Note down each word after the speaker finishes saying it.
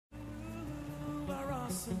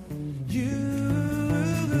awesome.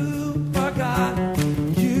 You are God.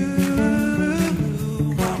 You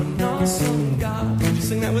are an awesome God. Would you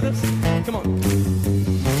sing that with us? Come on.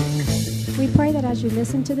 We pray that as you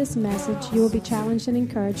listen to this message, you will be challenged and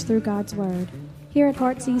encouraged through God's Word. Here at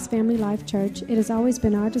Heartsease Family Life Church, it has always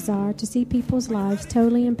been our desire to see people's lives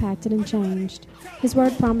totally impacted and changed. His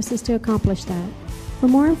Word promises to accomplish that. For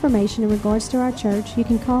more information in regards to our church, you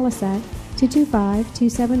can call us at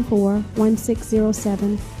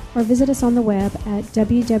 225-274-1607 or visit us on the web at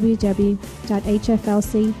www.hflc.us.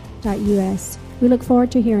 We look forward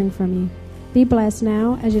to hearing from you. Be blessed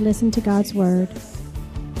now as you listen to God's Word.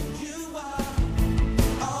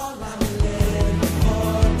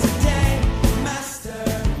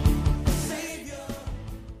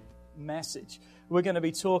 Message. We're going to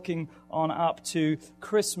be talking on up to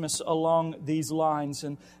Christmas along these lines,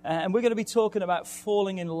 and we're going to be talking about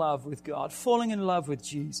falling in love with God, falling in love with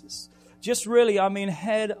Jesus. Just really,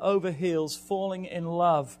 head over heels, falling in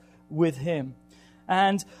love with Him.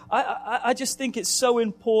 And I just think it's so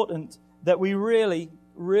important that we really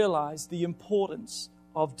realize the importance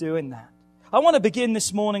of doing that. I want to begin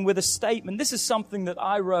this morning with a statement. This is something that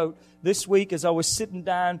I wrote this week as I was sitting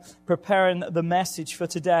down preparing the message for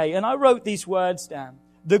today. And I wrote these words down.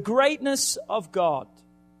 The greatness of God,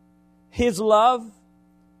 His love,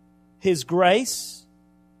 His grace,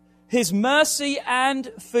 His mercy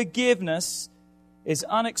and forgiveness is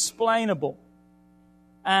unexplainable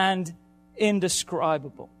and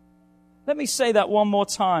indescribable. Let me say that one more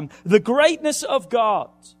time. The greatness of God,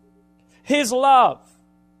 His love,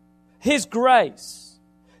 His grace,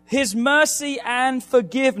 His mercy and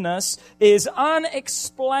forgiveness is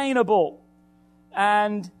unexplainable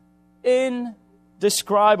and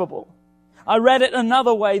indescribable. I read it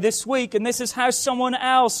another way this week, and this is how someone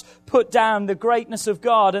else put down the greatness of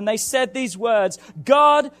God. And they said these words: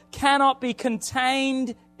 God cannot be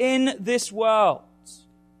contained in this world.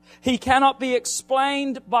 He cannot be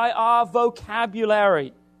explained by our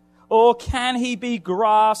vocabulary, or can He be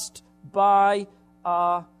grasped by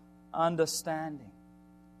our understanding.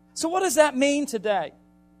 So what does that mean today?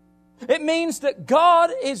 It means that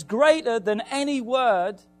God is greater than any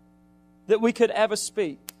word that we could ever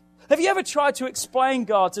speak. Have you ever tried to explain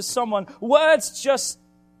God to someone? Words just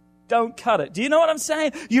don't cut it. Do you know what I'm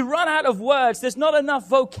saying? You run out of words. There's not enough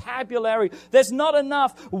vocabulary. There's not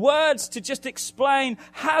enough words to just explain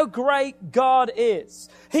how great God is.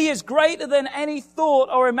 He is greater than any thought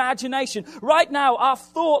or imagination. Right now, our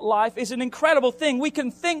thought life is an incredible thing. We can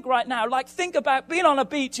think right now. Like, think about being on a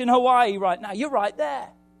beach in Hawaii right now. You're right there.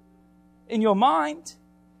 In your mind,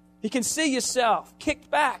 you can see yourself kicked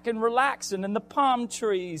back and relaxing in the palm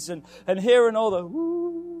trees and hearing all the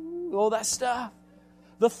woo, all that stuff.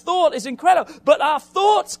 The thought is incredible, but our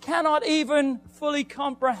thoughts cannot even fully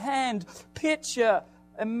comprehend, picture,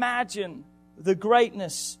 imagine the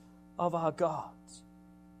greatness of our God.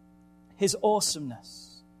 His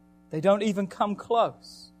awesomeness. They don't even come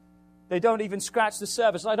close. They don't even scratch the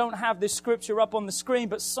surface. I don't have this scripture up on the screen,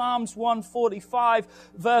 but Psalms 145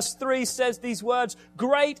 verse 3 says these words: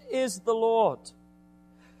 Great is the Lord,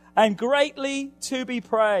 and greatly to be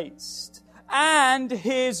praised. And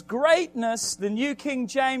His greatness, the New King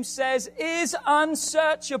James says, is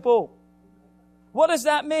unsearchable. What does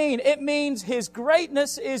that mean? It means His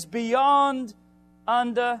greatness is beyond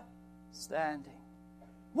understanding.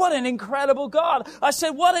 What an incredible God. I said,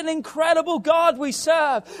 what an incredible God we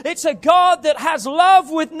serve. It's a God that has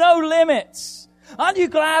love with no limits. Aren't you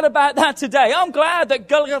glad about that today? I'm glad that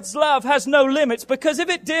God's love has no limits, because if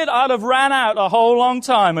it did, I'd have ran out a whole long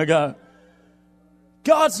time ago.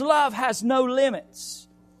 God's love has no limits.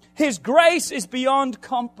 His grace is beyond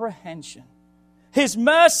comprehension. His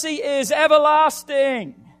mercy is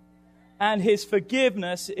everlasting. And His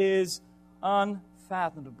forgiveness is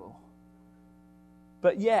unfathomable.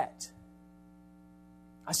 But yet,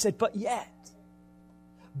 I said, but yet,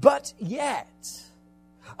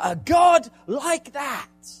 a God like that,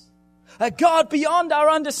 a God beyond our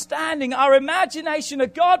understanding, our imagination, a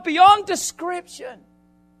God beyond description,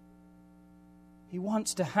 He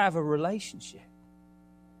wants to have a relationship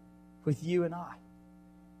with you and I.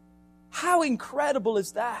 How incredible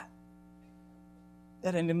is that?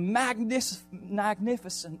 That a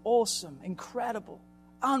magnificent, awesome, incredible,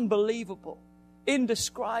 unbelievable,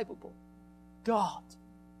 indescribable God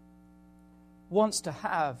wants to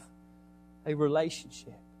have a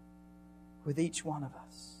relationship with each one of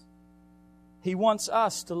us. He wants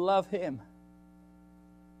us to love Him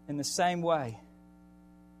in the same way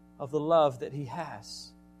of the love that He has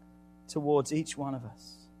towards each one of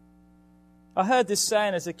us. I heard this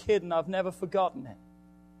saying as a kid, and I've never forgotten it.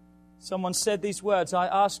 Someone said these words: I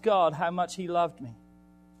asked God how much He loved me,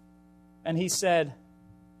 And he said,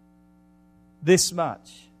 this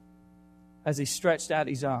much, as he stretched out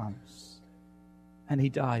his arms, and he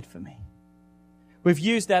died for me. We've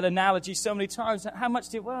used that analogy so many times. How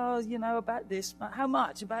much about this. How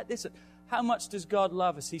much about this? How much does God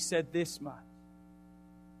love us? He said this much.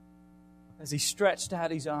 As he stretched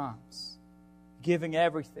out his arms, giving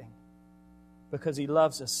everything, because he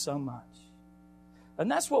loves us so much. And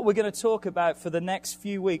that's what we're going to talk about for the next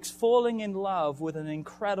few weeks, falling in love with an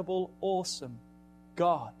incredible, awesome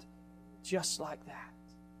God, just like that.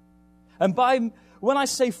 And when I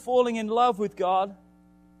say falling in love with God,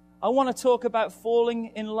 I want to talk about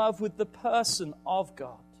falling in love with the person of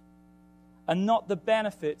God and not the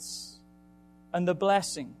benefits and the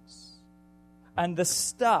blessings and the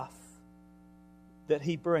stuff that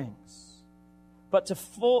he brings, but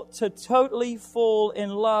to totally fall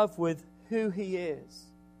in love with who he is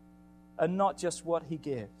and not just what he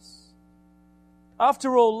gives.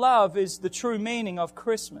 After all, love is the true meaning of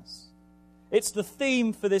Christmas. It's the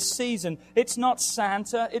theme for this season. It's not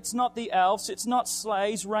Santa. It's not the elves. It's not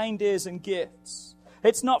sleighs, reindeers, and gifts.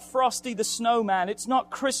 It's not Frosty the Snowman. It's not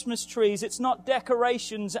Christmas trees. It's not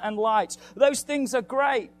decorations and lights. Those things are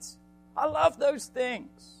great. I love those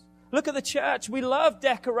things. Look at the church. We love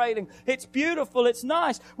decorating. It's beautiful. It's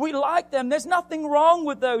nice. We like them. There's nothing wrong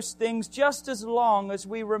with those things, just as long as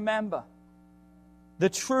we remember the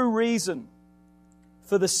true reason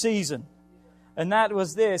for the season. And that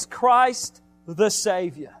was this: Christ the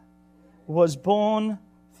Savior was born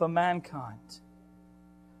for mankind.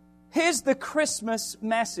 Here's the Christmas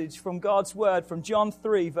message from God's Word from John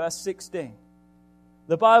 3, verse 16.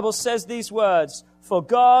 The Bible says these words: For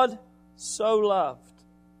God so loved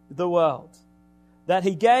the world that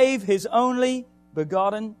He gave His only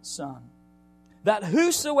begotten Son, that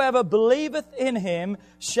whosoever believeth in Him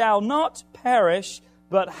shall not perish,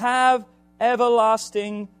 but have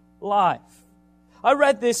everlasting life. I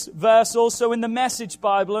read this verse also in the Message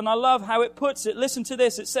Bible, and I love how it puts it. Listen to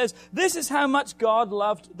this. It says, this is how much God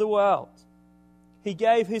loved the world. He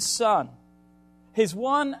gave His Son, His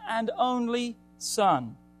one and only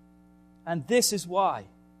Son. And this is why.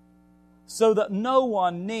 So that no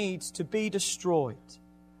one needs to be destroyed,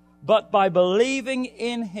 but by believing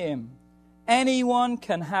in Him, anyone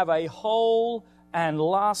can have a whole and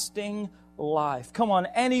lasting life. Come on,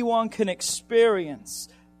 anyone can experience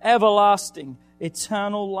everlasting,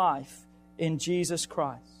 eternal life in Jesus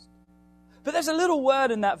Christ. But there's a little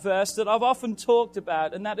word in that verse that I've often talked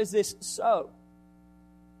about, and that is this: so.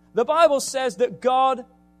 The Bible says that God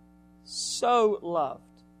so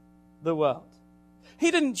loved the world. He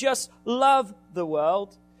didn't just love the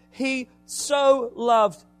world, He so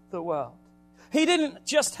loved the world. He didn't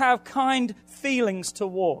just have kind feelings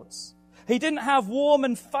towards. He didn't have warm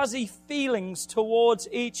and fuzzy feelings towards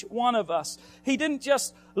each one of us. He didn't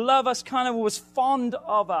just love us, kind of was fond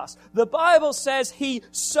of us. The Bible says He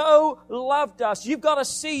so loved us. You've got to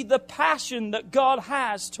see the passion that God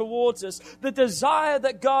has towards us, the desire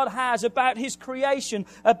that God has about His creation,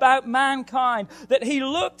 about mankind, that He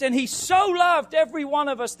looked and He so loved every one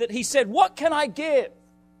of us that He said, what can I give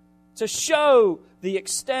to show the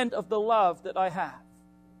extent of the love that I have?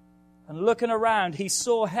 And looking around, He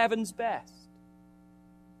saw heaven's best.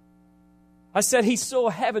 I said He saw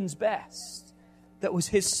heaven's best. That was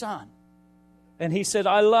His Son. And He said,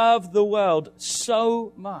 I love the world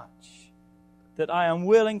so much that I am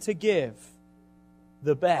willing to give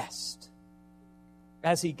the best,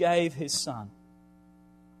 as He gave His Son.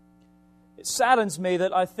 It saddens me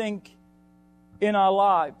that I think in our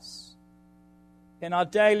lives, in our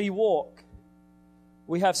daily walk,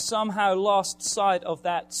 we have somehow lost sight of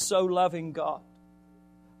that so loving God.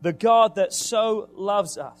 The God that so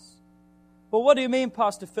loves us. Well, what do you mean,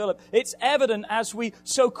 Pastor Philip? It's evident as we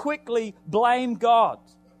so quickly blame God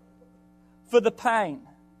for the pain.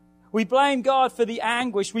 We blame God for the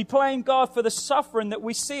anguish. We blame God for the suffering that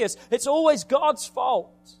we see us. It's always God's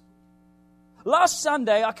fault. Last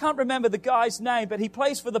Sunday, I can't remember the guy's name, but he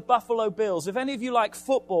plays for the Buffalo Bills. If any of you like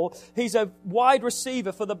football, he's a wide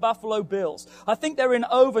receiver for the Buffalo Bills. I think they're in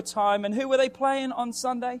overtime, and who were they playing on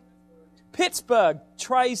Sunday? Pittsburgh,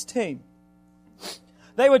 Trey's team.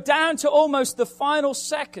 They were down to almost the final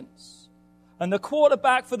seconds, and the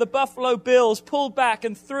quarterback for the Buffalo Bills pulled back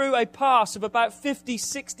and threw a pass of about 50,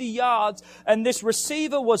 60 yards, and this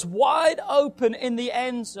receiver was wide open in the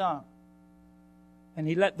end zone. And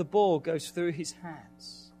he let the ball go through his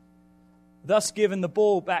hands, thus giving the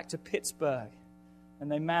ball back to Pittsburgh. And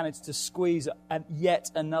they managed to squeeze yet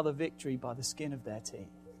another victory by the skin of their teeth.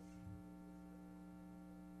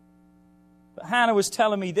 But Hannah was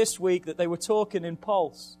telling me this week that they were talking in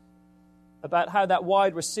Pulse about how that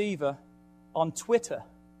wide receiver on Twitter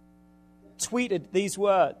tweeted these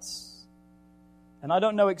words. And I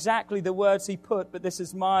don't know exactly the words he put, but this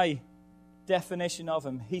is my definition of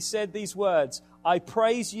them. He said these words, "I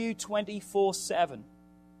praise you 24/7,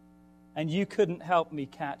 and you couldn't help me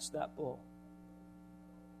catch that ball."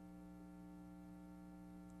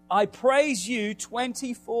 I praise you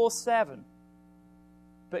 24/7,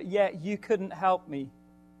 but yet you couldn't help me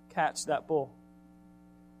catch that ball.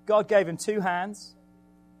 God gave him 2 hands,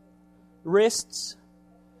 wrists,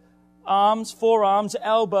 arms, forearms,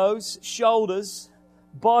 elbows, shoulders,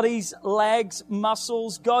 bodies, legs,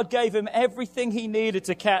 muscles. God gave him everything he needed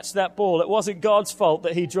to catch that ball. It wasn't God's fault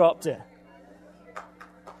that he dropped it.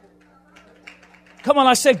 Come on,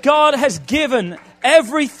 I said God has given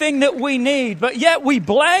everything that we need, but yet we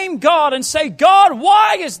blame God and say, "God,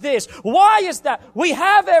 why is this? Why is that?" We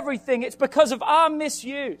have everything. It's because of our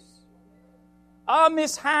misuse, our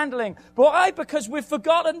mishandling. Why? Because we've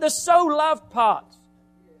forgotten the so loved part.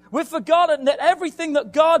 We've forgotten that everything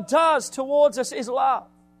that God does towards us is love.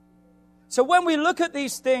 So when we look at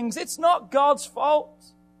these things, it's not God's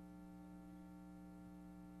fault.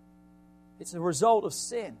 It's a result of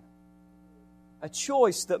sin. A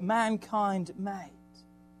choice that mankind made.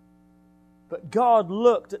 But God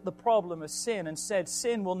looked at the problem of sin and said,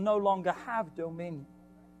 sin will no longer have dominion.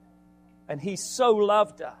 And He so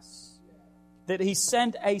loved us that He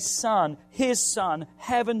sent a Son, His Son,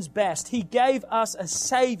 heaven's best. He gave us a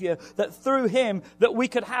Savior that through Him that we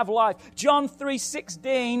could have life. John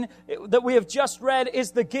 3:16 that we have just read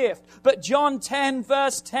is the gift. But John 10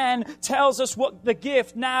 verse 10 tells us what the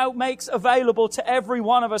gift now makes available to every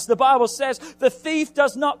one of us. The Bible says, "The thief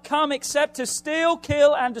does not come except to steal,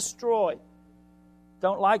 kill, and destroy."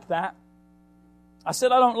 Don't like that. I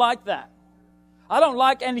said I don't like that. I don't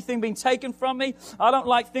like anything being taken from me. I don't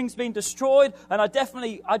like things being destroyed. And I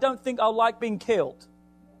don't think I'll like being killed.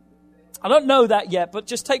 I don't know that yet, but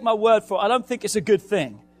just take my word for it. I don't think it's a good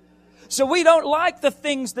thing. So we don't like the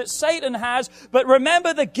things that Satan has, but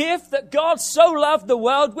remember the gift that God so loved the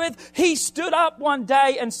world with. He stood up one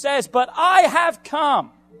day and says, "But I have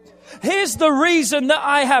come." Here's the reason that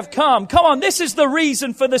I have come. Come on, this is the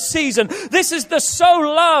reason for the season. This is the so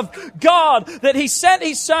loved God that He sent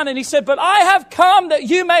His Son and He said, "But I have come that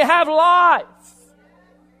you may have life."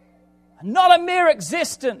 Not a mere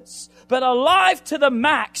existence, but a life to the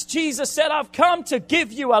max. Jesus said, "I've come to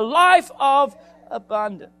give you a life of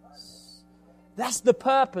abundance." That's the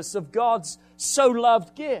purpose of God's so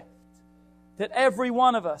loved gift, that every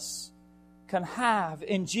one of us can have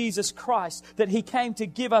in Jesus Christ, that He came to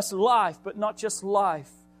give us life, but not just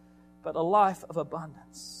life, but a life of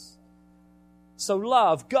abundance. So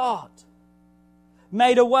love, God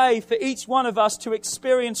made a way for each one of us to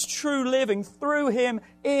experience true living through Him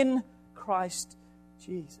in Christ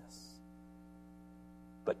Jesus.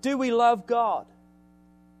 But do we love God,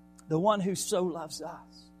 the one who so loves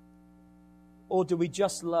us? Or do we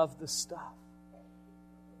just love the stuff?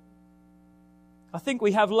 I think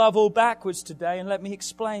we have love all backwards today, and let me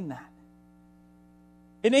explain that.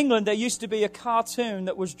 In England, there used to be a cartoon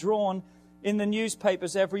that was drawn in the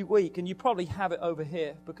newspapers every week, and you probably have it over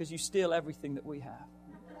here because you steal everything that we have.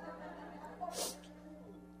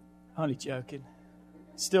 Only joking.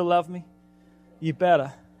 Still love me? You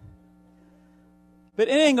better. But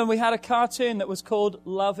in England, we had a cartoon that was called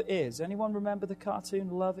Love Is. Anyone remember the cartoon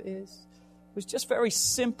Love Is? It was just very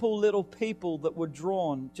simple little people that were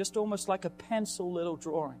drawn, just almost like a pencil little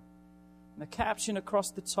drawing. And a caption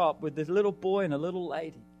across the top with a little boy and a little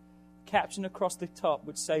lady. A caption across the top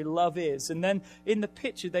would say, "Love is." And then in the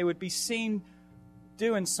picture, they would be seen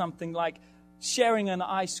doing something like sharing an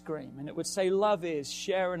ice cream. And it would say, "Love is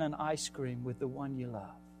sharing an ice cream with the one you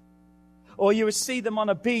love." Or you would see them on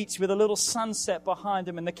a beach with a little sunset behind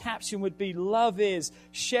them. And the caption would be, "Love is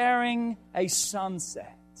sharing a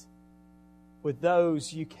sunset with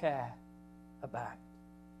those you care about."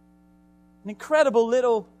 An incredible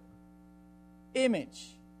little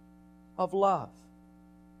image of love.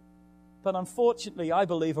 But unfortunately, I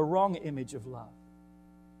believe a wrong image of love.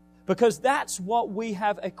 Because that's what we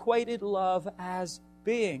have equated love as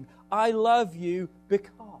being. I love you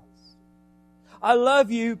because. I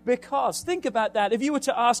love you because. Think about that. If you were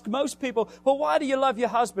to ask most people, well, why do you love your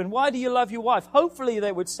husband? Why do you love your wife? Hopefully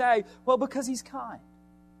they would say, well, because he's kind.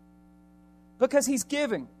 Because He's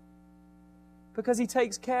giving. Because He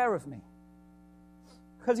takes care of me.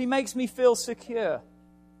 Because He makes me feel secure.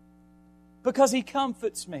 Because He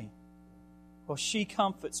comforts me. Or she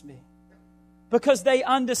comforts me. Because they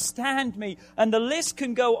understand me. And the list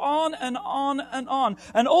can go on and on and on.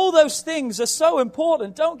 And all those things are so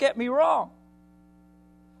important, don't get me wrong.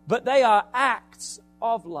 But they are acts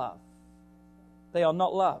of love. They are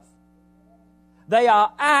not love. They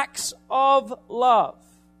are acts of love.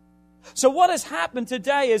 So what has happened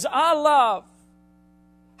today is our love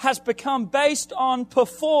has become based on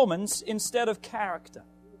performance instead of character.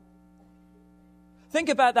 Think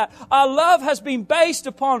about that. Our love has been based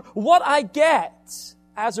upon what I get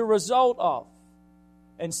as a result of,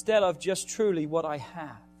 instead of just truly what I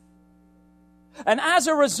have. And as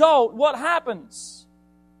a result, what happens?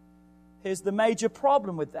 Here's the major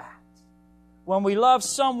problem with that. When we love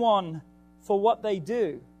someone for what they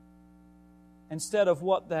do instead of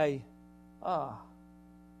what they are,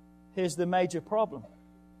 here's the major problem.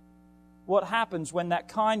 What happens when that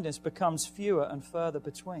kindness becomes fewer and further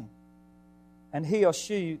between? And he or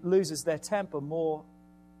she loses their temper more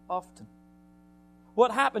often.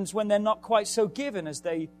 What happens when they're not quite so given as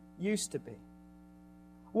they used to be?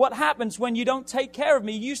 What happens when you don't take care of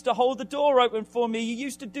me? You used to hold the door open for me. You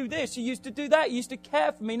used to do this. You used to do that. You used to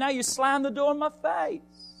care for me. Now you slam the door in my face.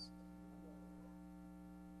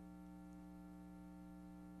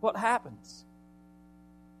 What happens?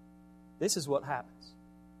 This is what happens.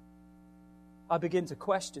 I begin to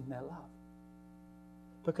question their love.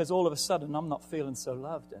 Because all of a sudden, I'm not feeling so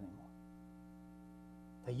loved anymore.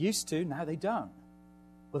 They used to, now they don't.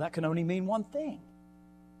 Well, that can only mean one thing.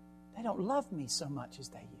 They don't love me so much as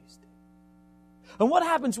they used to. And what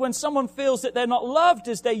happens when someone feels that they're not loved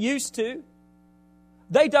as they used to?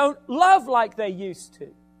 They don't love like they used to.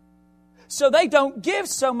 So they don't give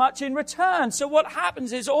so much in return. So what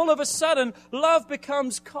happens is all of a sudden, love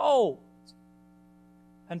becomes cold.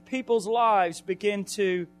 And people's lives begin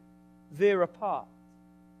to veer apart.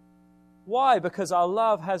 Why? Because our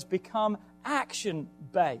love has become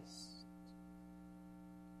action-based.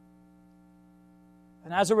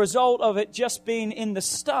 And as a result of it just being in the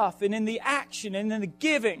stuff and in the action and in the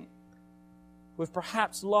giving, we've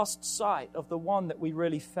perhaps lost sight of the one that we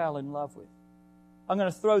really fell in love with. I'm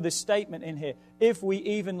going to throw this statement in here. If we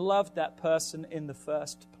even loved that person in the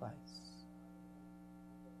first place.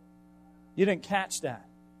 You didn't catch that.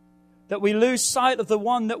 That we lose sight of the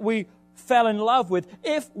one that we fell in love with,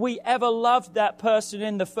 if we ever loved that person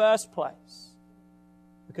in the first place.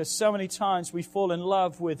 Because so many times we fall in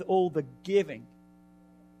love with all the giving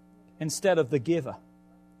instead of the giver.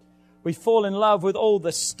 We fall in love with all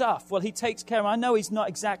the stuff. Well, he takes care of me. I know he's not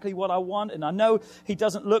exactly what I want, and I know he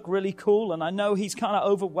doesn't look really cool, and I know he's kind of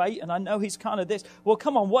overweight, and I know he's kind of this. Well,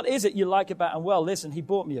 come on, what is it you like about him? Well, listen, he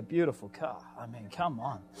bought me a beautiful car. I mean, come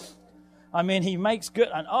on. I mean, he makes good,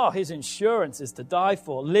 and his insurance is to die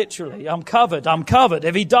for. Literally, I'm covered.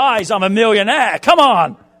 If he dies, I'm a millionaire. Come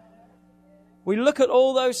on. We look at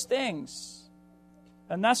all those things.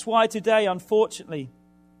 And that's why today, unfortunately,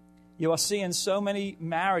 you are seeing so many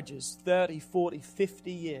marriages, 30, 40,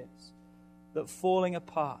 50 years, that are falling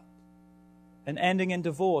apart and ending in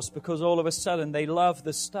divorce because all of a sudden they love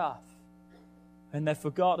the stuff and they've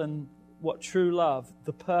forgotten what true love,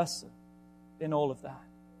 the person, in all of that.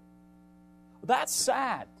 That's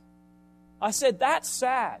sad. I said, that's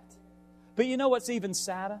sad. But you know what's even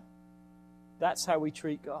sadder? That's how we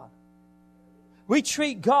treat God. We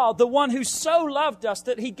treat God, the one who so loved us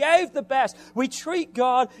that He gave the best. We treat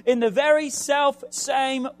God in the very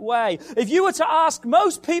self-same way. If you were to ask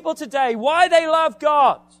most people today why they love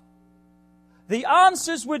God, the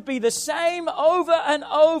answers would be the same over and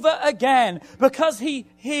over again. Because He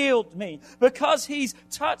healed me. Because He's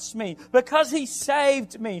touched me. Because He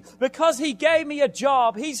saved me. Because He gave me a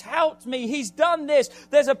job. He's helped me. He's done this.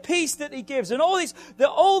 There's a peace that He gives. And all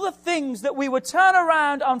the things that we would turn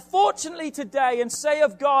around, unfortunately, today and say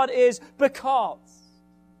of God is because.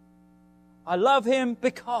 I love Him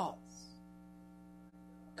because.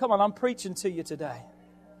 Come on, I'm preaching to you today.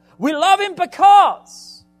 We love Him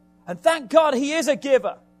because. And thank God He is a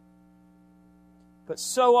giver. But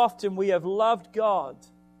so often we have loved God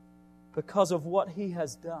because of what He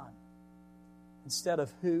has done instead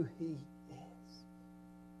of who He is.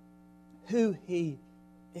 Who He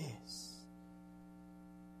is.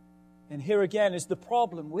 And here again is the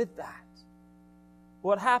problem with that.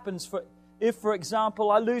 What happens if, for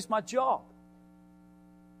example, I lose my job?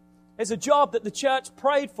 It's a job that the church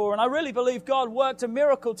prayed for, and I really believe God worked a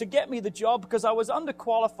miracle to get me the job because I was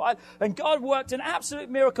underqualified, and God worked an absolute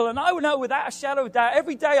miracle. And I know without a shadow of doubt,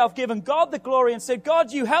 every day I've given God the glory and said,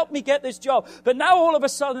 God, you helped me get this job. But now all of a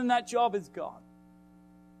sudden that job is gone.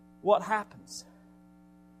 What happens?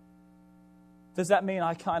 Does that mean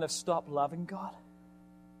I kind of stop loving God?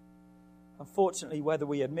 Unfortunately, whether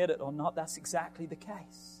we admit it or not, that's exactly the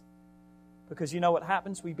case. Because you know what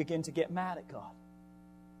happens? We begin to get mad at God.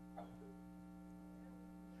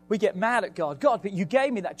 We get mad at God. God, but you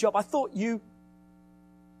gave me that job. I thought you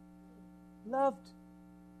loved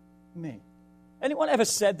me. Anyone ever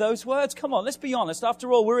said those words? Come on, let's be honest.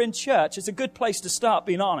 After all, we're in church. It's a good place to start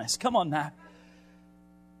being honest. Come on now.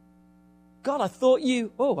 God, I thought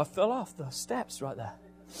you... Oh, I fell off the steps right there.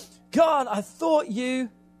 God, I thought you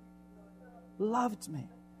loved me.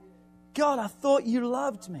 God, I thought you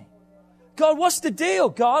loved me. God, what's the deal?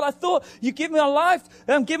 God, I thought you give me a life.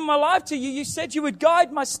 I'm giving my life to you. You said you would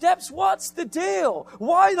guide my steps. What's the deal?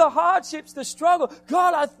 Why the hardships, the struggle?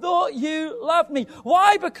 God, I thought you loved me.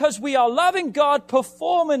 Why? Because we are loving God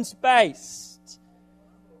performance-based.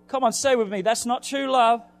 Come on, say with me, that's not true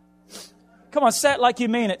love. Come on, say it like you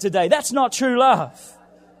mean it today. That's not true love.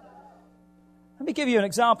 Let me give you an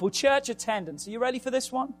example. Church attendance. Are you ready for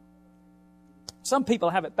this one? Some people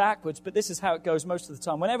have it backwards, but this is how it goes most of the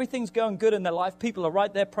time. When everything's going good in their life, people are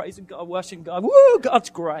right there praising God, worshiping God. Woo, God's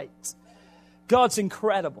great. God's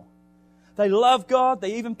incredible. They love God.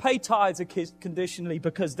 They even pay tithes occasionally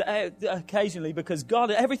because God,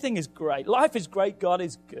 everything is great. Life is great. God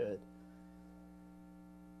is good.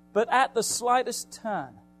 But at the slightest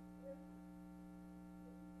turn,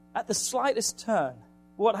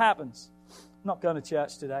 what happens? I'm not going to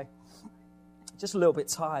church today. Just a little bit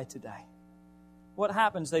tired today. What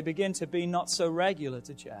happens? They begin to be not so regular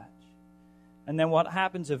to church. And then what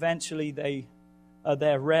happens? Eventually they are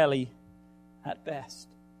there rarely at best.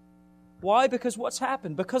 Why? Because what's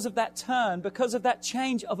happened? Because of that turn, because of that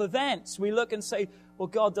change of events. We look and say, well,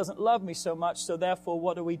 God doesn't love me so much, so therefore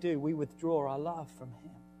what do? We withdraw our love from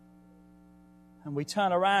Him. And we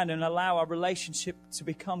turn around and allow our relationship to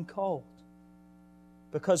become cold.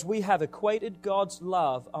 Because we have equated God's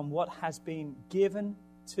love on what has been given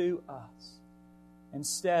to us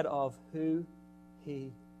instead of who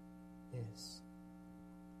He is.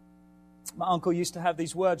 My uncle used to have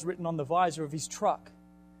these words written on the visor of his truck.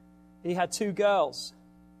 He had 2 girls,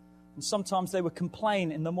 and sometimes they would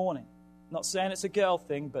complain in the morning. Not saying it's a girl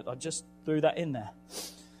thing, but I just threw that in there.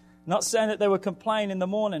 Not saying that they would complain in the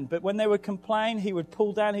morning, but when they would complain, he would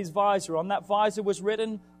pull down his visor. On that visor was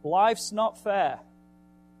written, "Life's not fair,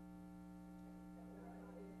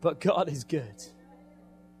 but God is good."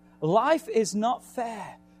 Life is not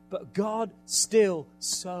fair, but God still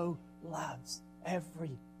so loves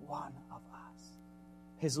every one of us.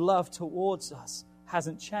 His love towards us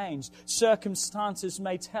hasn't changed. Circumstances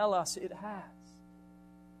may tell us it has,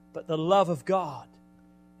 but the love of God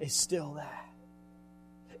is still there.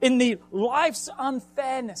 In the life's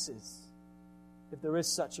unfairnesses, if there is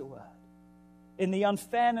such a word, in the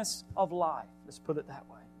unfairness of life, let's put it that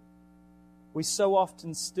way, we so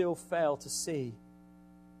often still fail to see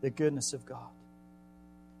the goodness of God.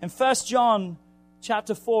 In 1 John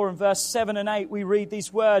chapter 4 and verse 7 and 8, we read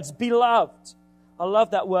these words, beloved. I love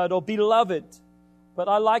that word, or beloved. But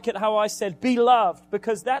I like it how I said beloved,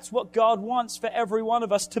 because that's what God wants for every one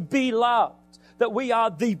of us, to be loved. That we are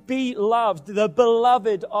the beloved, the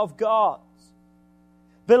beloved of God.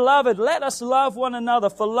 Beloved, let us love one another,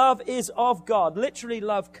 for love is of God. Literally,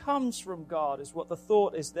 love comes from God, is what the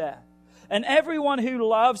thought is there. And everyone who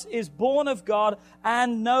loves is born of God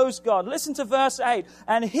and knows God. Listen to verse 8.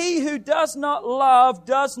 And he who does not love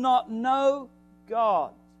does not know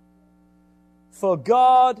God. For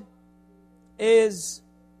God is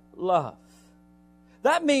love.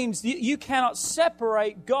 That means you cannot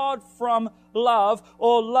separate God from love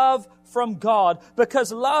or love from God,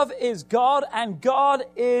 because love is God and God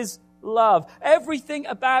is love. Everything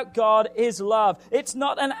about God is love. It's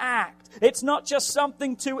not an act. It's not just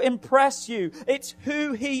something to impress you. It's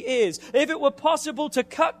who He is. If it were possible to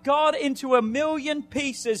cut God into 1,000,000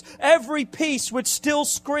 pieces, every piece would still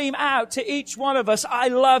scream out to each one of us, I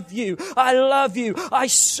love you. I love you. I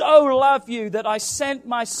so love you that I sent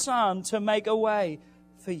my Son to make a way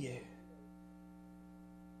for you.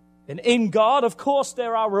 And in God, of course,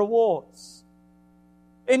 there are rewards.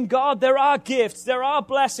 In God, there are gifts, there are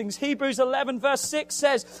blessings. Hebrews 11 verse 6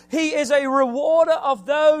 says, He is a rewarder of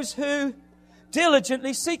those who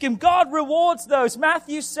diligently seek Him. God rewards those.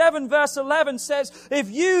 Matthew 7 verse 11 says, if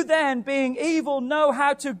you then, being evil, know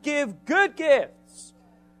how to give good gifts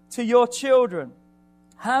to your children,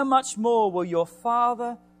 how much more will your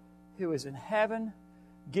Father who is in heaven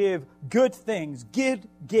give good things, good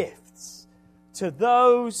gifts to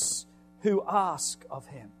those who ask of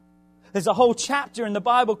Him? There's a whole chapter in the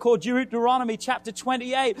Bible called Deuteronomy chapter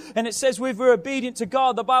 28. And it says, if we're obedient to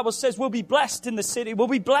God, the Bible says we'll be blessed in the city. We'll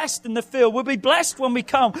be blessed in the field. We'll be blessed when we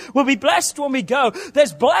come. We'll be blessed when we go.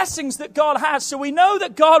 There's blessings that God has. So we know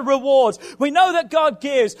that God rewards. We know that God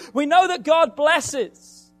gives. We know that God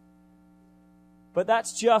blesses. But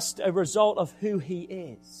that's just a result of who He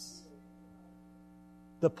is.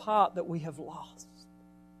 The part that we have lost.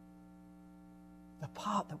 The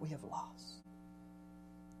part that we have lost.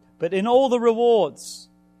 But in all the rewards,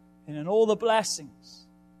 and in all the blessings,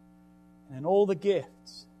 and in all the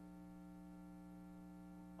gifts,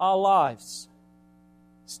 our lives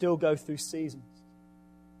still go through seasons.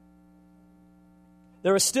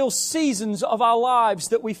 There are still seasons of our lives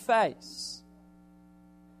that we face.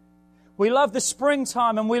 We love the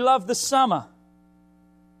springtime and we love the summer.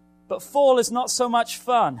 But fall is not so much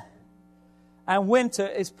fun. And winter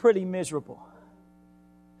is pretty miserable.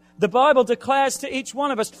 The Bible declares to each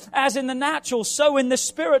one of us, as in the natural, so in the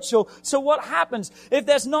spiritual. So what happens? If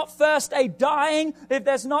there's not first a dying, if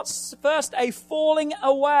there's not first a falling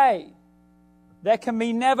away, there can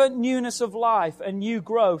be never newness of life and new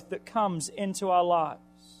growth that comes into our lives.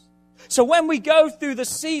 So when we go through the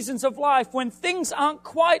seasons of life, when things aren't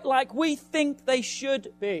quite like we think they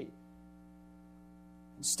should be,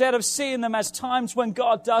 instead of seeing them as times when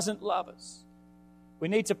God doesn't love us, we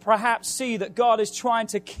need to perhaps see that God is trying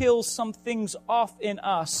to kill some things off in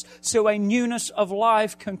us so a newness of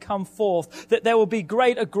life can come forth, that there will be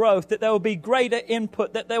greater growth, that there will be greater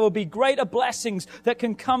input, that there will be greater blessings that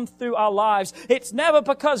can come through our lives. It's never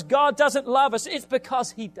because God doesn't love us, it's because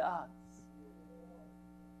He does.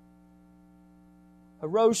 A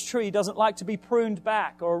rose tree doesn't like to be pruned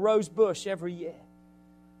back, or a rose bush every year.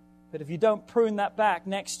 But if you don't prune that back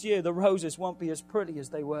next year, the roses won't be as pretty as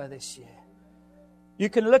they were this year. You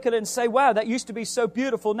can look at it and say, wow, that used to be so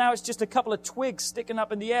beautiful. Now it's just a couple of twigs sticking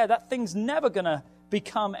up in the air. That thing's never going to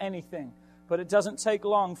become anything. But it doesn't take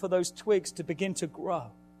long for those twigs to begin to grow.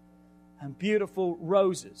 And beautiful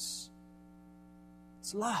roses.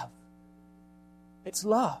 It's love. It's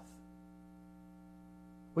love.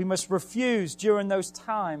 We must refuse during those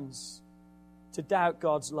times to doubt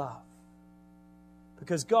God's love.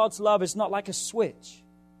 Because God's love is not like a switch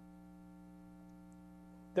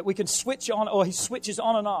that we can switch on, or He switches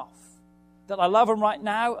on and off. That I love Him right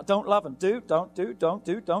now, I don't love Him. Do, don't do, don't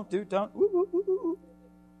do, don't do, don't. Ooh, ooh, ooh, ooh.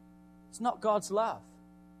 It's not God's love.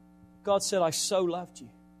 God said, I so loved you.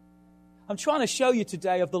 I'm trying to show you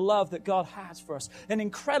today of the love that God has for us. An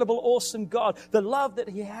incredible, awesome God. The love that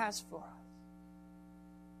He has for us.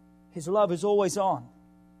 His love is always on.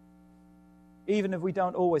 Even if we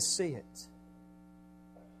don't always see it.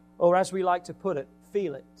 Or as we like to put it,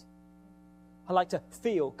 feel it. I like to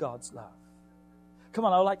feel God's love. Come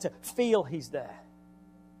on, I like to feel He's there.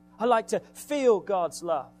 I like to feel God's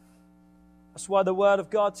love. That's why the Word of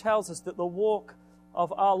God tells us that the walk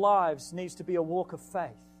of our lives needs to be a walk of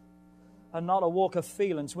faith and not a walk of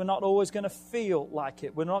feelings. We're not always going to feel like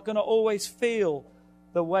it. We're not going to always feel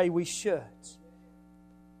the way we should.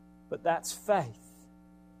 But that's faith.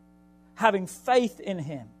 Having faith in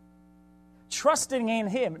Him. Trusting in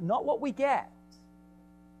Him, not what we get,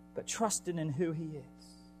 but trusting in who He is.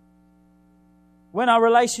 When our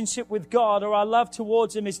relationship with God or our love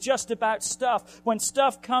towards Him is just about stuff, when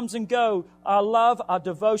stuff comes and goes, our love, our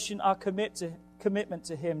devotion, our commitment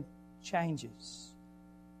to Him changes.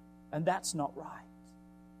 And that's not right.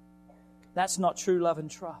 That's not true love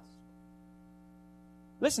and trust.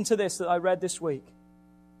 Listen to this that I read this week.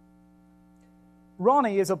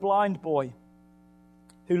 Ronnie is a blind boy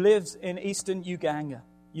who lives in eastern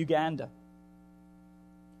Uganda.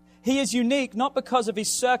 He is unique not because of his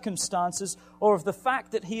circumstances or of the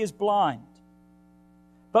fact that he is blind,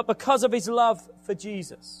 but because of his love for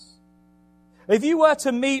Jesus. If you were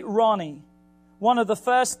to meet Ronnie, one of the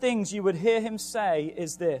first things you would hear him say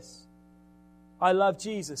is this: I love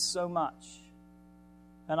Jesus so much,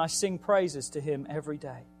 and I sing praises to Him every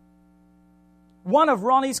day. One of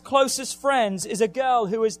Ronnie's closest friends is a girl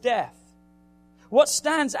who is deaf. What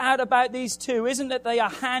stands out about these two isn't that they are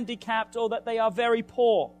handicapped or that they are very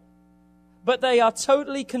poor, but they are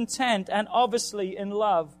totally content and obviously in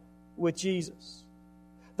love with Jesus.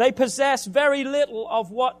 They possess very little of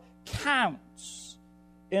what counts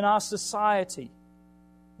in our society,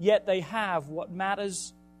 yet they have what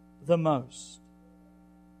matters the most.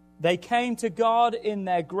 They came to God in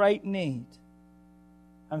their great need,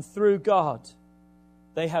 and through God,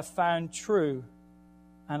 they have found true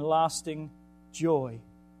and lasting joy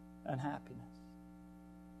and happiness.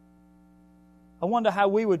 I wonder how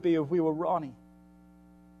we would be if we were Ronnie,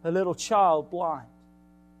 a little child blind.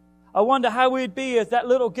 I wonder how we'd be as that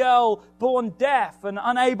little girl born deaf and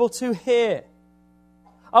unable to hear.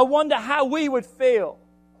 I wonder how we would feel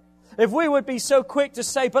if we would be so quick to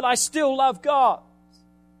say, but I still love God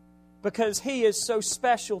because He is so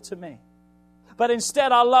special to me. But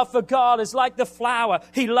instead, our love for God is like the flower.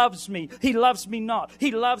 He loves me. He loves me not. He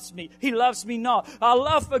loves me. He loves me not. Our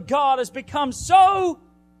love for God has become so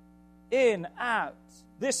in, out,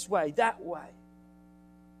 this way, that way.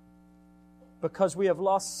 Because we have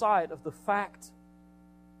lost sight of the fact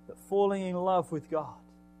that falling in love with God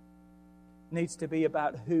needs to be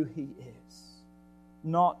about who He is,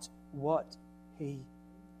 not what He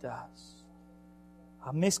does.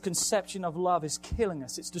 Our misconception of love is killing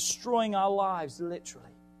us. It's destroying our lives, literally.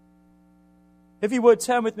 If you would,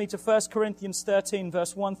 turn with me to 1 Corinthians 13,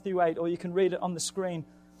 verse 1 through 8, or you can read it on the screen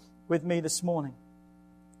with me this morning.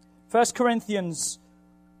 1 Corinthians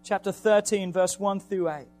chapter 13, verse 1 through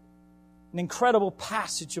 8. An incredible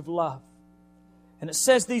passage of love. And it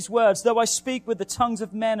says these words, "Though I speak with the tongues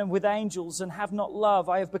of men and with angels and have not love,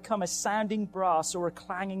 I have become a sounding brass or a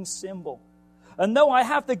clanging cymbal. And though I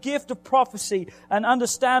have the gift of prophecy and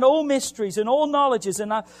understand all mysteries and all knowledges,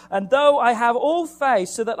 and though I have all faith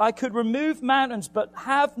so that I could remove mountains, but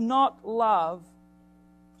have not love,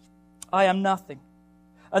 I am nothing.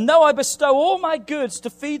 And though I bestow all my goods to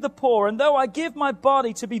feed the poor, and though I give my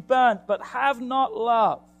body to be burnt, but have not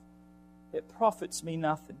love, it profits me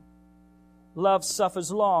nothing. Love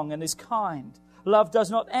suffers long and is kind. Love does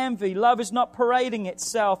not envy. Love is not parading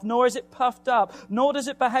itself, nor is it puffed up, nor does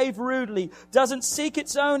it behave rudely, doesn't seek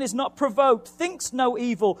its own, is not provoked, thinks no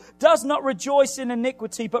evil, does not rejoice in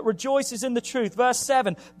iniquity, but rejoices in the truth." Verse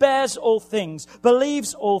 7, "Bears all things,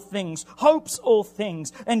 believes all things, hopes all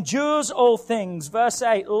things, endures all things." Verse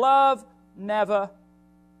 8, "Love never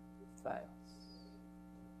fails."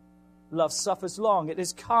 Love suffers long, it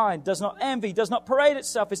is kind, does not envy, does not parade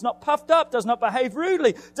itself, is not puffed up, does not behave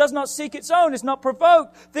rudely, does not seek its own, is not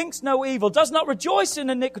provoked, thinks no evil, does not rejoice in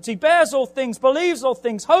iniquity, bears all things, believes all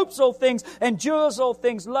things, hopes all things, endures all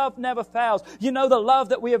things. Love never fails. You know, the love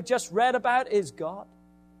that we have just read about is God.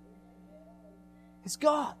 It's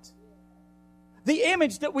God. The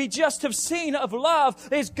image that we just have seen of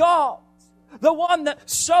love is God. The one that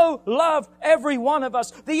so loved every one of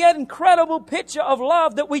us. The incredible picture of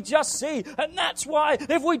love that we just see. And that's why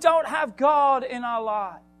if we don't have God in our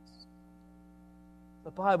lives,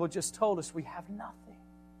 the Bible just told us we have nothing.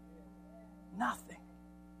 Nothing.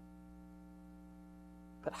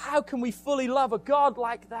 But how can we fully love a God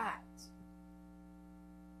like that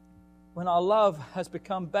when our love has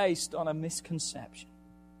become based on a misconception?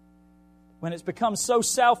 When it's become so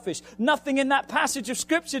selfish. Nothing in that passage of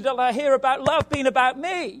Scripture that I hear about love being about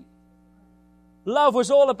me. Love was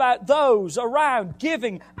all about those around,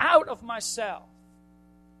 giving out of myself.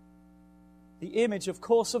 The image, of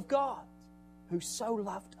course, of God, who so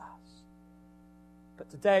loved us. But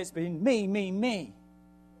today it's been me, me, me.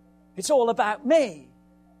 It's all about me.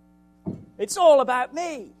 It's all about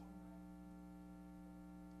me.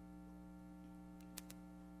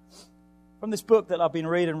 From this book that I've been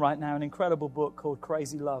reading right now, an incredible book called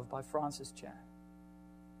Crazy Love by Francis Chan.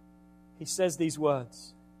 He says these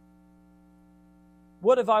words.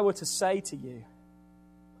 "What if I were to say to you,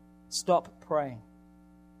 stop praying?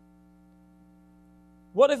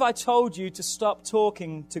 What if I told you to stop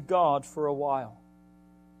talking to God for a while?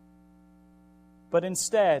 But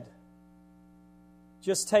instead,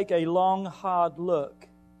 just take a long, hard look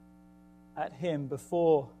at Him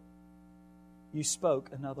before you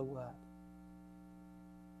spoke another word."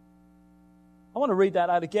 I want to read that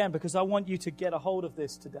out again because I want you to get a hold of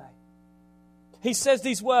this today. He says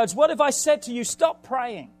these words, "What if I said to you, stop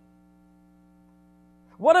praying?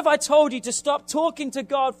 What if I told you to stop talking to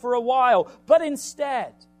God for a while, but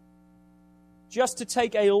instead, just to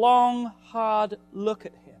take a long, hard look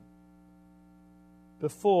at Him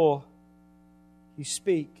before you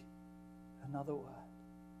speak another word?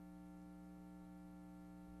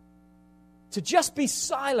 To just be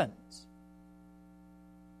silent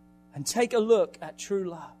and take a look at true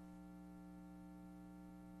love.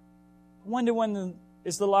 I wonder when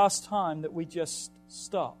is the last time that we just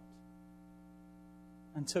stopped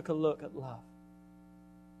and took a look at love.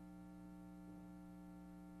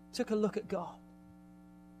 Took a look at God.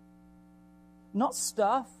 Not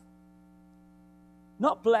stuff.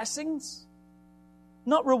 Not blessings.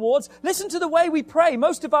 Not rewards. Listen to the way we pray.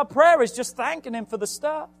 Most of our prayer is just thanking Him for the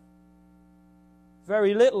stuff.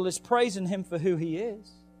 Very little is praising Him for who He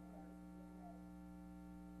is.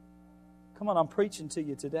 Come on, I'm preaching to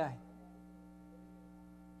you today.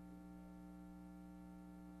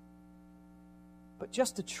 But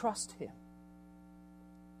just to trust Him.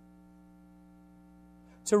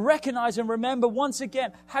 To recognize and remember once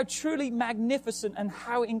again how truly magnificent and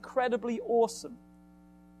how incredibly awesome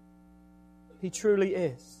He truly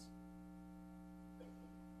is.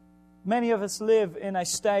 Many of us live in a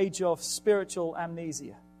stage of spiritual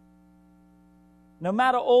amnesia. No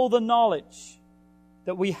matter all the knowledge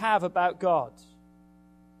that we have about God,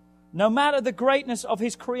 no matter the greatness of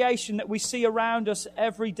His creation that we see around us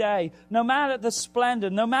every day, no matter the splendor,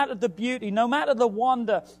 no matter the beauty, no matter the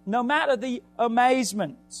wonder, no matter the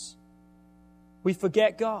amazement, we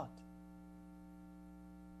forget God.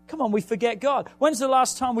 Come on, we forget God. When's the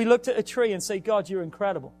last time we looked at a tree and say, God, you're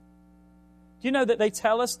incredible? Do you know that they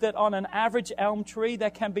tell us that on an average elm tree, there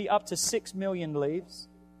can be up to 6 million leaves?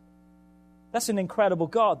 That's an incredible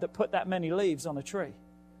God that put that many leaves on a tree.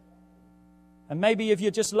 And maybe if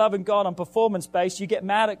you're just loving God on performance base, you get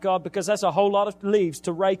mad at God because that's a whole lot of leaves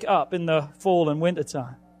to rake up in the fall and winter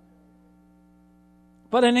time.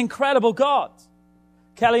 But an incredible God.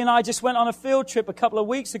 Kelly and I just went on a field trip a couple of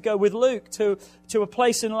weeks ago with Luke to a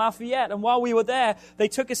place in Lafayette. And while we were there, they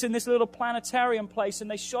took us in this little planetarium place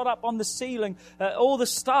and they shot up on the ceiling all the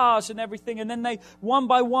stars and everything. And then they, one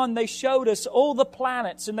by one, they showed us all the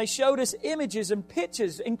planets and they showed us images and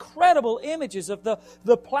pictures, incredible images of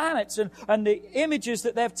the planets and the images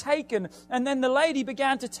that they've taken. And then the lady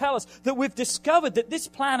began to tell us that we've discovered that this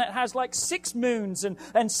planet has like 6 moons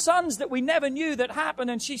and suns that we never knew that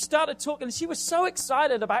happened. And she started talking and she was so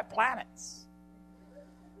excited about planets.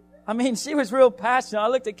 I mean, she was real passionate. I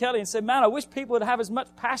looked at Kelly and said, man, I wish people would have as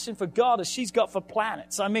much passion for God as she's got for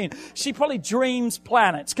planets. I mean, she probably dreams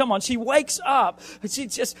planets. Come on, she wakes up.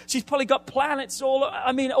 She's probably got planets all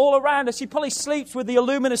around her. She probably sleeps with the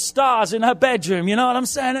luminous stars in her bedroom. You know what I'm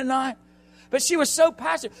saying at night? But she was so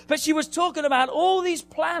passionate. But she was talking about all these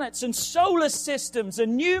planets and solar systems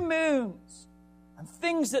and new moons and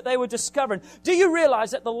things that they were discovering. Do you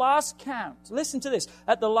realize at the last count, listen to this,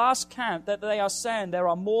 at the last count that they are saying there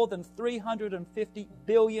are more than 350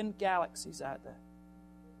 billion galaxies out there.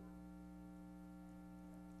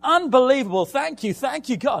 Unbelievable. Thank you,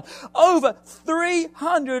 God. Over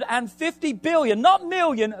 350 billion, not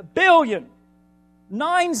million, billion.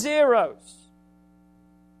 9 zeros.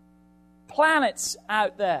 Planets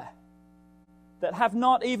out there that have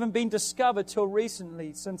not even been discovered till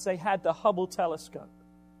recently since they had the Hubble telescope.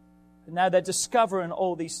 And now they're discovering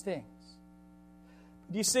all these things.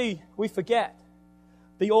 But you see, we forget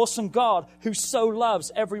the awesome God who so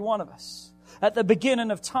loves every one of us. At the beginning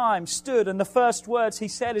of time stood, and the first words he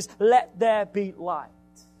said is, let there be light.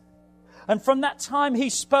 And from that time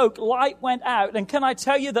he spoke, light went out. And can I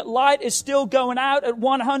tell you that light is still going out at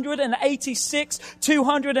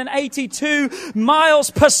 282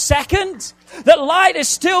 miles per second? That light is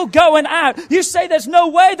still going out. You say there's no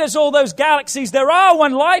way there's all those galaxies. There are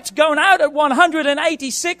when light's going out at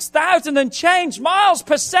 186,000 and change miles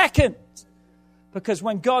per second. Because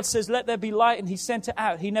when God says, let there be light, and he sent it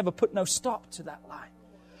out, he never put no stop to that light.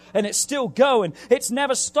 And it's still going. It's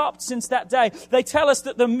never stopped since that day. They tell us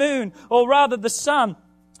that the moon, or rather the sun,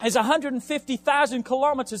 is 150,000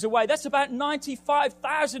 kilometers away. That's about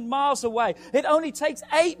 95,000 miles away. It only takes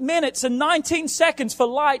 8 minutes and 19 seconds for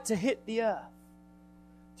light to hit the earth.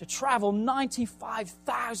 To travel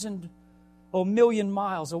 95,000 or million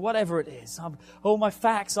miles or whatever it is. All my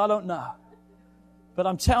facts, I don't know. But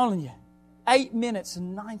I'm telling you, 8 minutes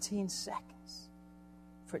and 19 seconds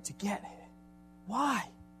for it to get here. Why?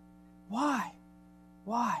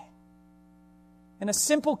 Why? In a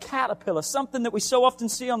simple caterpillar, something that we so often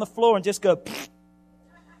see on the floor and just go, pfft.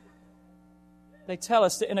 They tell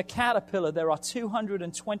us that in a caterpillar there are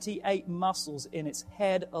 228 muscles in its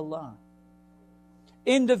head alone.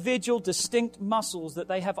 Individual, distinct muscles that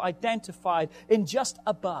they have identified in just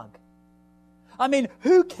a bug. I mean,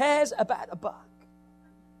 who cares about a bug?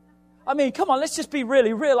 I mean, come on, let's just be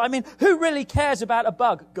really real. I mean, who really cares about a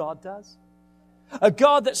bug? God does. A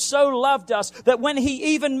God that so loved us that when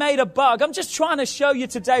he even made a bug, I'm just trying to show you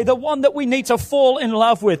today the one that we need to fall in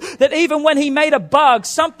love with. That even when he made a bug,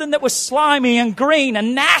 something that was slimy and green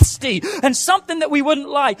and nasty and something that we wouldn't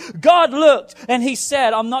like, God looked and he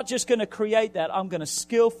said, I'm not just going to create that. I'm going to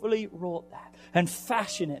skillfully wrought that and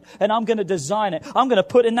fashion it. And I'm going to design it. I'm going to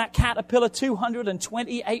put in that caterpillar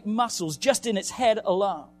 228 muscles just in its head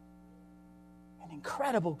alone. An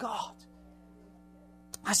incredible God.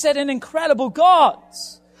 I said an incredible God.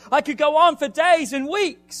 I could go on for days and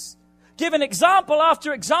weeks, giving example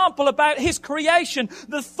after example about his creation,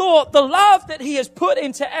 the thought, the love that he has put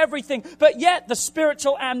into everything. But yet the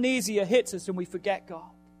spiritual amnesia hits us and we forget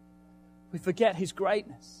God. We forget his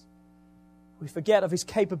greatness. We forget of his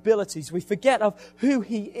capabilities. We forget of who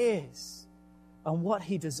he is and what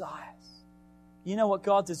he desires. You know what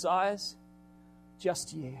God desires?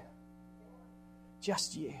 Just you.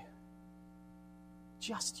 Just you.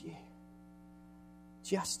 Just you.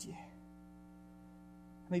 Just you.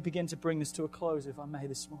 Let me begin to bring this to a close, if I may,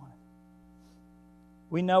 this morning.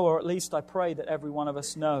 We know, or at least I pray that every one of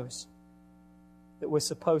us knows, that we're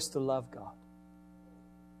supposed to love God.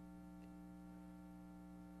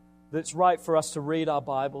 That it's right for us to read our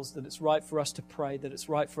Bibles, that it's right for us to pray, that it's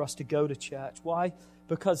right for us to go to church. Why?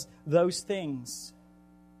 Because those things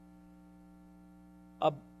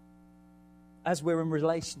are, as we're in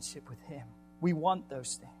relationship with him, we want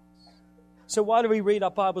those things. So why do we read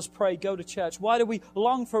our Bibles, pray, go to church? Why do we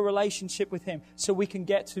long for a relationship with Him? So we can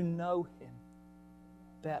get to know Him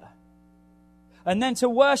better. And then to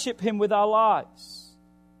worship Him with our lives.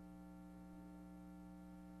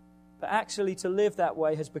 But actually to live that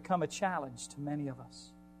way has become a challenge to many of us.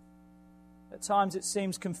 At times it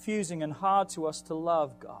seems confusing and hard to us to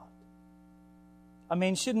love God. I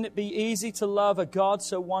mean, shouldn't it be easy to love a God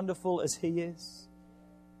so wonderful as He is?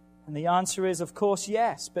 And the answer is, of course,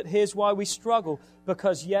 yes. But here's why we struggle.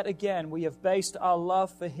 Because yet again, we have based our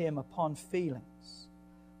love for Him upon feelings.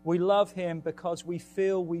 We love Him because we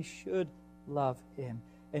feel we should love Him,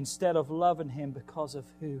 instead of loving Him because of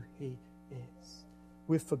who He is.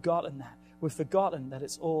 We've forgotten that. We've forgotten that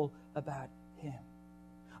it's all about Him.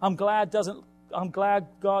 I'm glad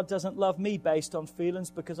God doesn't love me based on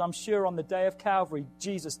feelings, because I'm sure on the day of Calvary,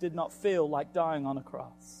 Jesus did not feel like dying on a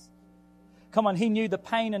cross. Come on, He knew the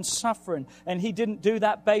pain and suffering, and He didn't do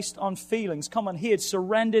that based on feelings. Come on, He had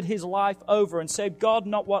surrendered His life over and said, God,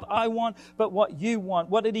 not what I want, but what You want.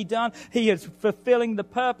 What had He done? He is fulfilling the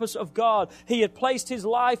purpose of God. He had placed His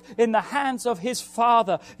life in the hands of His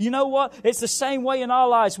Father. You know what? It's the same way in our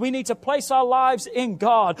lives. We need to place our lives in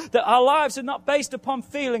God. That our lives are not based upon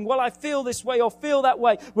feeling, well, I feel this way or feel that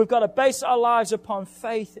way. We've got to base our lives upon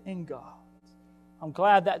faith in God. I'm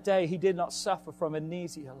glad that day He did not suffer from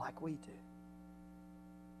amnesia like we do.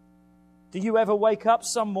 Do you ever wake up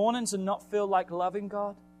some mornings and not feel like loving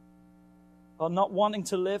God? Or not wanting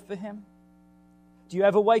to live for Him? Do you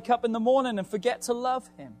ever wake up in the morning and forget to love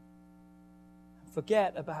Him? And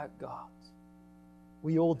forget about God?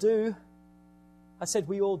 We all do. I said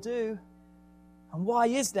we all do. And why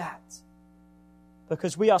is that?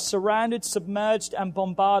 Because we are surrounded, submerged, and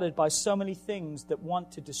bombarded by so many things that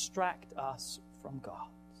want to distract us from God.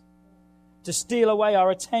 To steal away our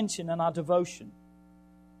attention and our devotion.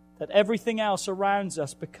 That everything else around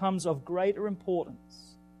us becomes of greater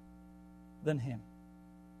importance than Him.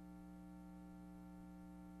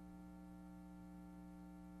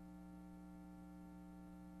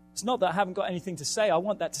 It's not that I haven't got anything to say. I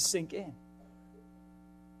want that to sink in.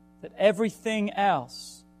 That everything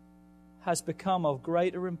else has become of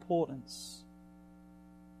greater importance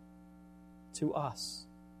to us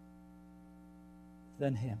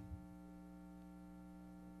than Him.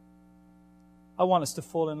 I want us to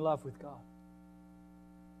fall in love with God.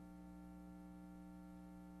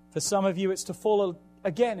 For some of you, it's to fall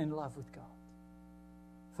again in love with God.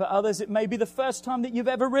 For others, it may be the first time that you've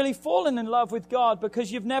ever really fallen in love with God,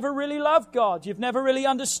 because you've never really loved God. You've never really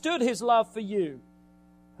understood His love for you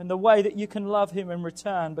and the way that you can love Him in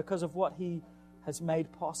return because of what He has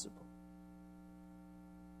made possible.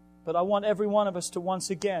 But I want every one of us to once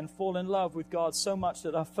again fall in love with God so much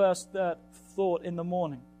that our first thought in the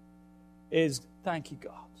morning is, thank You,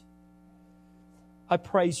 God. I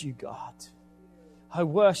praise You, God. I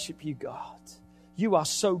worship You, God. You are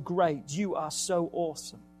so great. You are so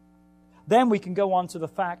awesome. Then we can go on to the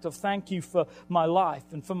fact of thank You for my life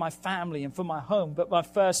and for my family and for my home. But my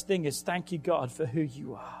first thing is thank You, God, for who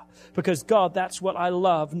You are. Because God, that's what I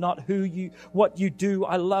love, not what You do.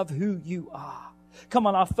 I love who You are. Come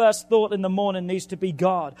on, our first thought in the morning needs to be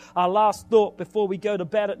God. Our last thought before we go to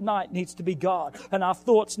bed at night needs to be God. And our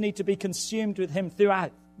thoughts need to be consumed with Him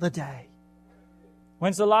throughout the day.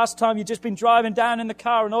 When's the last time you've just been driving down in the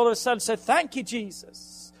car and all of a sudden said, thank You,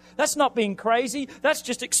 Jesus? That's not being crazy. That's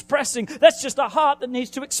just expressing. That's just a heart that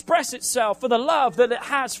needs to express itself for the love that it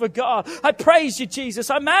has for God. I praise You, Jesus.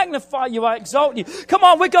 I magnify You. I exalt You. Come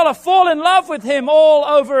on, we've got to fall in love with Him all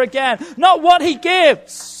over again. Not what He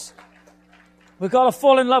gives. We've got to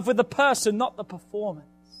fall in love with the person, not the performance.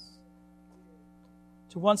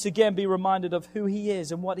 To once again be reminded of who He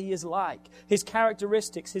is and what He is like. His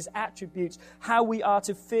characteristics, His attributes, how we are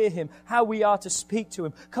to fear Him, how we are to speak to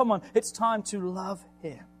Him. Come on, it's time to love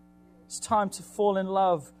Him. It's time to fall in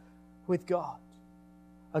love with God.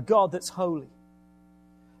 A God that's holy.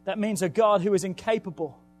 That means a God who is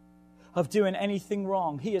incapable of doing anything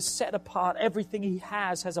wrong. He is set apart. Everything He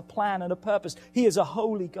has a plan and a purpose. He is a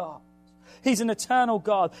holy God. He's an eternal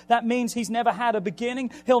God. That means He's never had a beginning.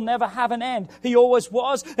 He'll never have an end. He always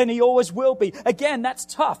was and He always will be. Again, that's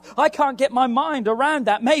tough. I can't get my mind around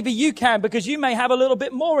that. Maybe you can, because you may have a little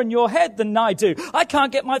bit more in your head than I do. I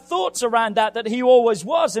can't get my thoughts around that He always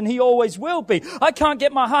was and He always will be. I can't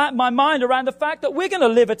get my mind around the fact that we're going to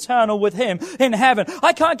live eternal with Him in heaven.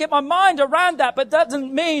 I can't get my mind around that, but that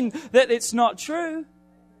doesn't mean that it's not true.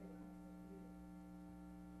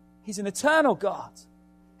 He's an eternal God.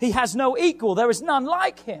 He has no equal. There is none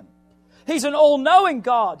like Him. He's an all-knowing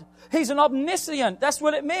God. He's an omniscient. That's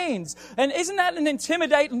what it means. And isn't that an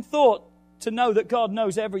intimidating thought, to know that God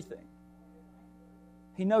knows everything?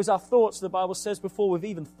 He knows our thoughts, the Bible says, before we've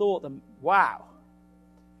even thought them. Wow.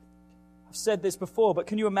 I've said this before, but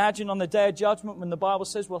can you imagine on the day of judgment when the Bible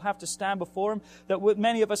says we'll have to stand before Him, that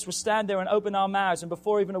many of us will stand there and open our mouths, and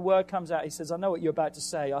before even a word comes out, He says, I know what you're about to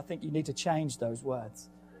say. I think you need to change those words.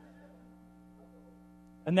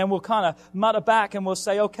 And then we'll kind of mutter back and we'll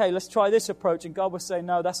say, okay, let's try this approach. And God will say,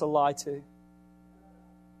 no, that's a lie too.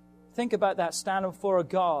 Think about that, standing before a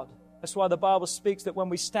God. That's why the Bible speaks that when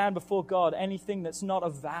we stand before God, anything that's not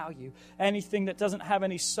of value, anything that doesn't have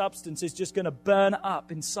any substance is just going to burn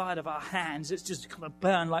up inside of our hands. It's just going to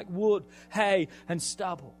burn like wood, hay, and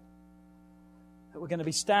stubble. That we're going to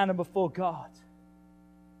be standing before God.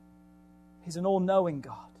 He's an all-knowing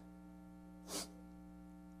God.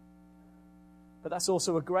 But that's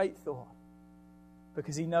also a great thought,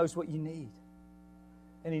 because He knows what you need,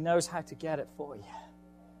 and He knows how to get it for you.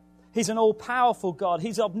 He's an all-powerful God.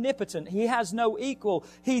 He's omnipotent. He has no equal.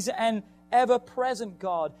 He's an ever-present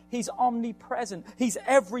God. He's omnipresent. He's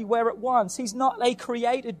everywhere at once. He's not a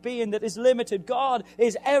created being that is limited. God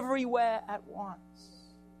is everywhere at once.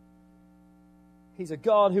 He's a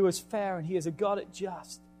God who is fair, and He is a God at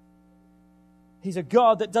just. He's a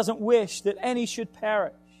God that doesn't wish that any should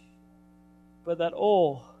perish, but that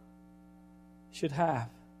all should have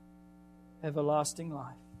everlasting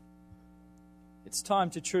life. It's time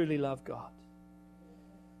to truly love God.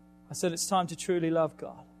 I said it's time to truly love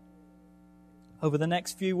God. Over the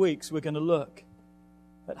next few weeks, we're going to look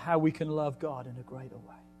at how we can love God in a greater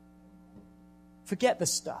way. Forget the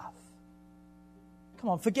stuff. Come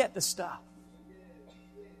on, forget the stuff.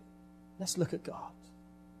 Let's look at God.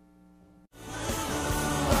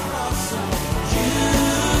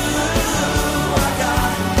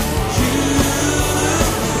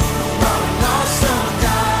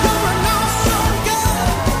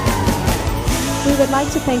 We would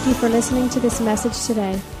like to thank you for listening to this message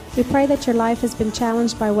today. We pray that your life has been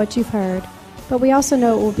challenged by what you've heard, but we also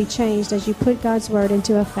know it will be changed as you put God's Word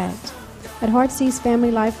into effect. At Heartsease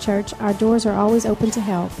Family Life Church, our doors are always open to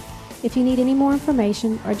help. If you need any more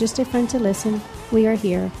information or just a friend to listen, we are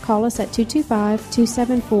here. Call us at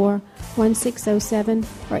 225-274-1607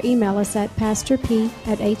 or email us at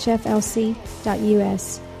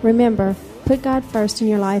pastorp@hflc.us. Remember, put God first in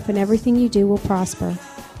your life and everything you do will prosper.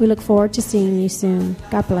 We look forward to seeing you soon.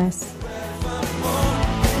 God bless.